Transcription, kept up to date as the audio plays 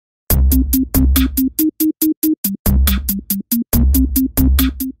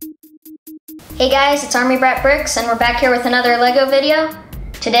Hey guys, it's Army Brat Bricks and we're back here with another Lego video.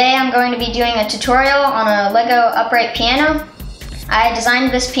 Today I'm going to be doing a tutorial on a Lego upright piano. I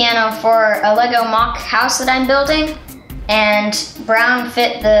designed this piano for a Lego MOC house that I'm building, and brown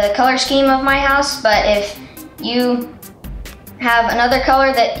fit the color scheme of my house, but if you have another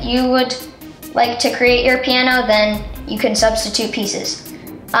color that you would like to create your piano, then you can substitute pieces.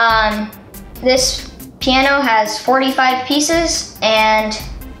 This piano has 45 pieces and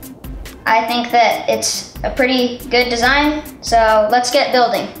I think that it's a pretty good design, so let's get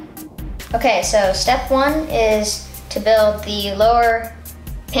building. Okay, so step one is to build the lower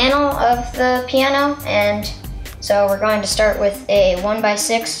panel of the piano, and so we're going to start with a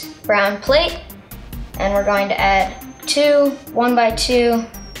 1x6 brown plate, and we're going to add two 1x2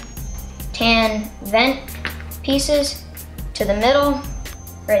 tan vent pieces to the middle,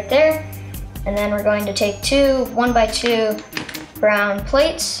 right there, and then we're going to take two 1x2 brown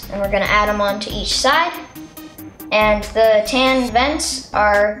plates and we're going to add them onto each side, and the tan vents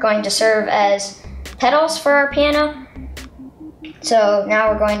are going to serve as pedals for our piano. So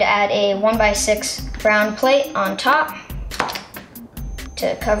now we're going to add a 1x6 brown plate on top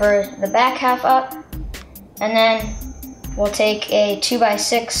to cover the back half up, and then we'll take a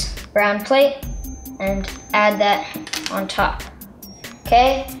 2x6 brown plate and add that on top.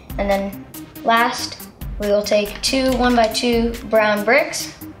 Okay, and then last we will take two 1x2 brown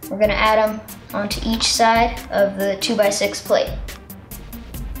bricks. We're going to add them onto each side of the 2x6 plate.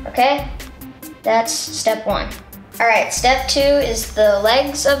 Okay, that's step one. All right, step two is the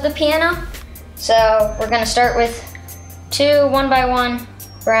legs of the piano. So we're going to start with two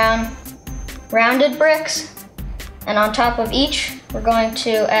 1x1 brown rounded bricks, and on top of each we're going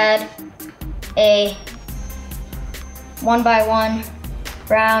to add a 1x1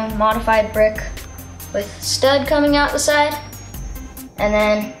 brown modified brick with stud coming out the side, and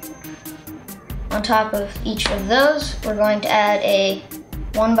then on top of each of those we're going to add a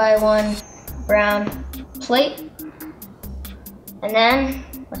 1x1 brown plate, and then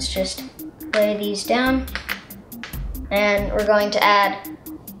let's just lay these down, and we're going to add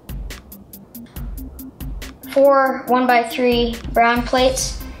four 1x3 brown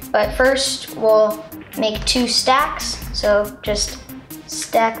plates, but first we'll make two stacks, so just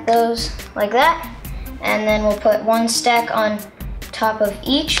stack those like that. And then we'll put one stack on top of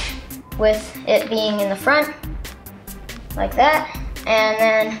each with it being in the front, like that. And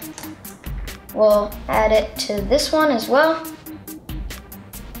then we'll add it to this one as well.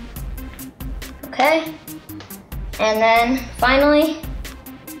 Okay. And then finally,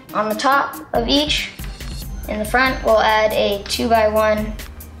 on the top of each, in the front, we'll add a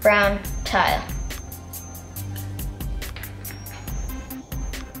 2x1 brown tile.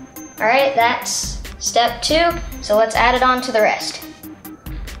 All right, that's step two, so let's add it on to the rest.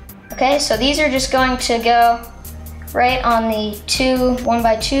 Okay, so these are just going to go right on the two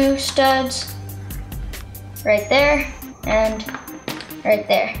 1x2 studs, right there and right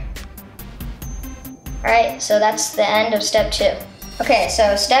there. All right, so that's the end of step two. Okay,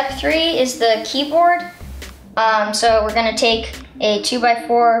 so step three is the keyboard. So we're gonna take a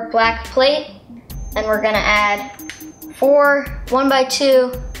 2x4 black plate and we're gonna add four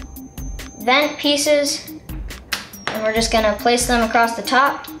 1x2 vent pieces, and we're just gonna place them across the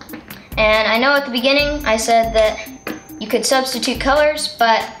top. And I know at the beginning I said that you could substitute colors,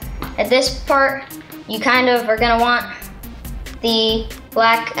 but at this part you kind of are gonna want the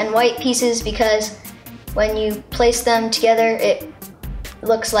black and white pieces, because when you place them together it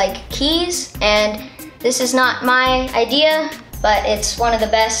looks like keys, and this is not my idea, but it's one of the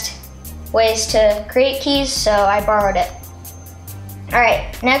best ways to create keys, so I borrowed it. All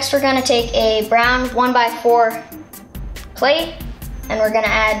right, next we're gonna take a brown 1x4 plate and we're gonna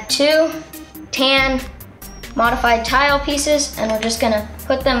add two tan modified tile pieces, and we're just gonna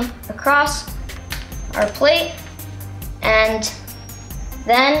put them across our plate. And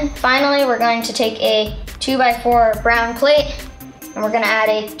then finally we're going to take a 2x4 brown plate and we're gonna add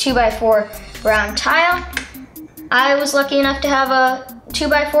a 2x4 brown tile. I was lucky enough to have a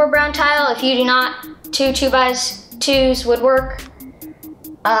 2x4 brown tile. If you do not, two 2x2s would work.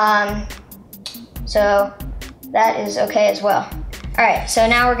 So that is okay as well. All right, so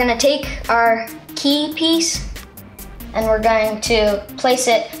now we're gonna take our key piece and we're going to place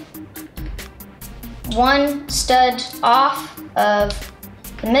it one stud off of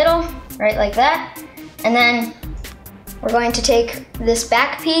the middle, right like that. And then we're going to take this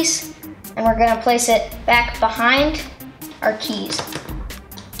back piece and we're gonna place it back behind our keys,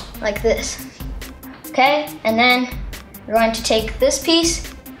 like this. Okay, and then we're going to take this piece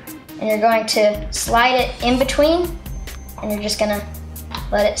and you're going to slide it in between, and you're just gonna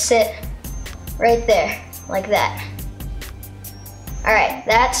let it sit right there, like that. All right,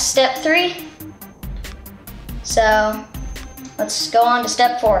 that's step 3. So let's go on to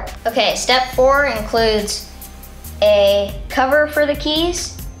step 4. Okay, step 4 includes a cover for the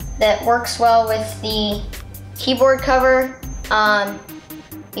keys that works well with the keyboard cover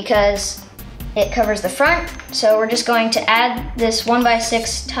because it covers the front. So we're just going to add this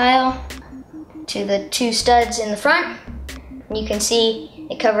 1x6 tile to the 2 studs in the front. And you can see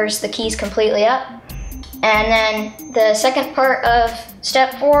it covers the keys completely up. And then the second part of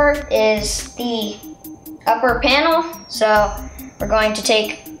step 4 is the upper panel. So we're going to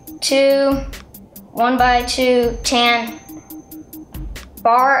take 2 1x2 tan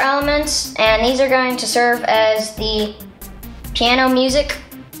bar elements, and these are going to serve as the piano music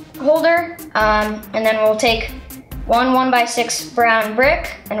holder. And then we'll take 1 1x6 brown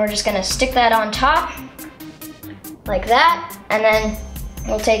brick, and we're just gonna stick that on top, like that. And then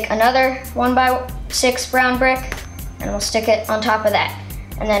we'll take another 1x6 brown brick, and we'll stick it on top of that.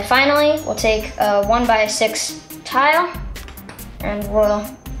 And then finally, we'll take a 1x6 tile, and we'll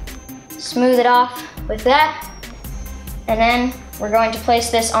smooth it off with that. And then we're going to place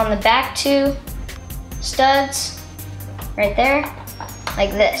this on the back 2 studs right there,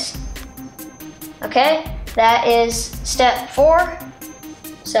 like this. Okay, that is step 4.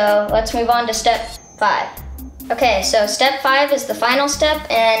 So let's move on to step 5. Okay, so step 5 is the final step,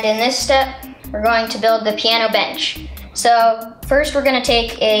 and in this step, we're going to build the piano bench. So first we're gonna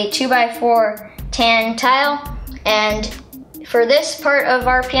take a 2x4 tan tile, and for this part of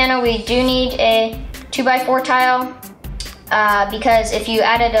our piano, we do need a 2x4 tile because if you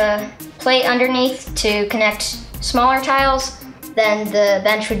added a plate underneath to connect smaller tiles, then the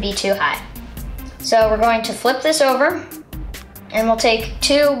bench would be too high. So we're going to flip this over, and we'll take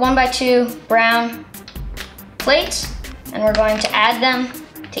 2 1x2 brown plates, and we're going to add them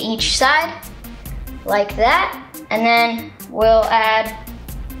to each side, like that. And then we'll add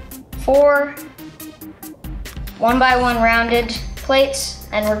 4 1x1 rounded plates,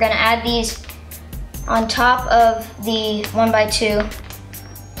 and we're gonna add these on top of the 1x2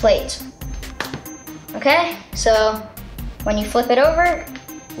 plates. Okay, so when you flip it over,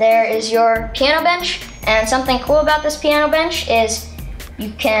 there is your piano bench. And something cool about this piano bench is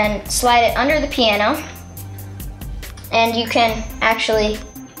you can slide it under the piano, and you can actually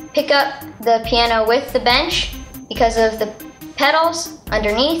pick up the piano with the bench because of the pedals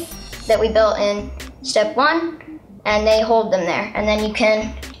underneath that we built in step 1, and they hold them there. And then you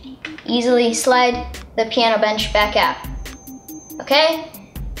can easily slide the piano bench back out. Okay,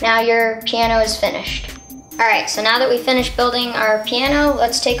 now your piano is finished. All right, so now that we finished building our piano,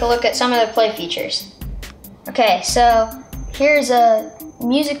 let's take a look at some of the play features. Okay, so here's a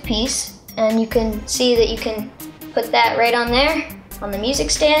music piece, and you can see that you can put that right on there on the music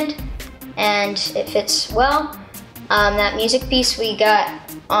stand, and it fits well. That music piece we got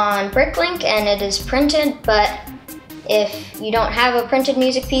on Bricklink, and it is printed, but if you don't have a printed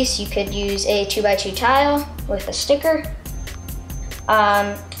music piece, you could use a 2x2 tile with a sticker.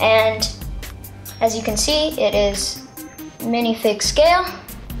 And as you can see, it is minifig scale.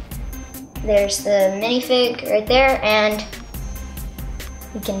 There's the minifig right there, and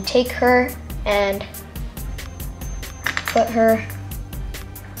we can take her and put her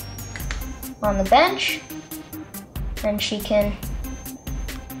on the bench, and she can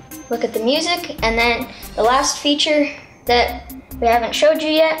look at the music. And then the last feature that we haven't showed you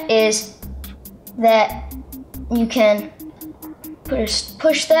yet is that you can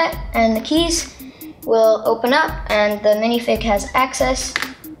push that, and the keys will open up, and the minifig has access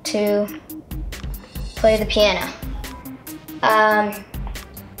to play the piano.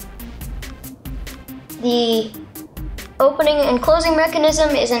 The opening and closing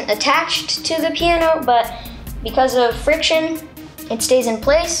mechanism isn't attached to the piano, but because of friction, it stays in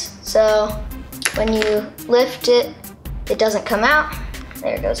place. So when you lift it, it doesn't come out.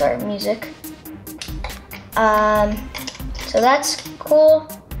 There goes our music. So that's cool.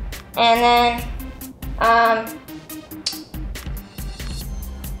 And then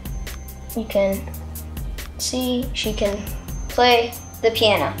you can see she can play the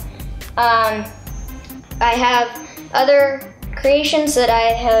piano. I have other creations that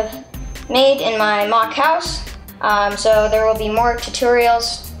I have made in my mock house, so there will be more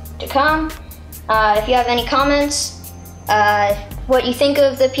tutorials to come. If you have any comments, what you think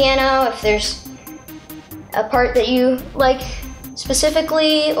of the piano, if there's a part that you like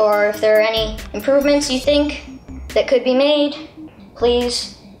specifically, or if there are any improvements you think that could be made,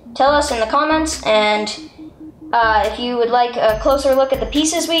 please tell us in the comments. And if you would like a closer look at the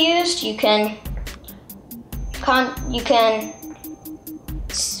pieces we used, you can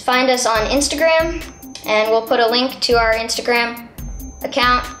find us on Instagram, and we'll put a link to our Instagram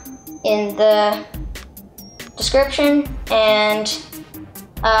account in the description. And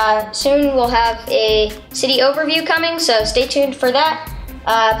soon we'll have a city overview coming, so stay tuned for that.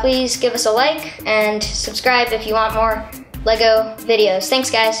 Please give us a like and subscribe if you want more Lego videos. Thanks,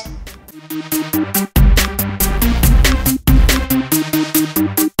 guys.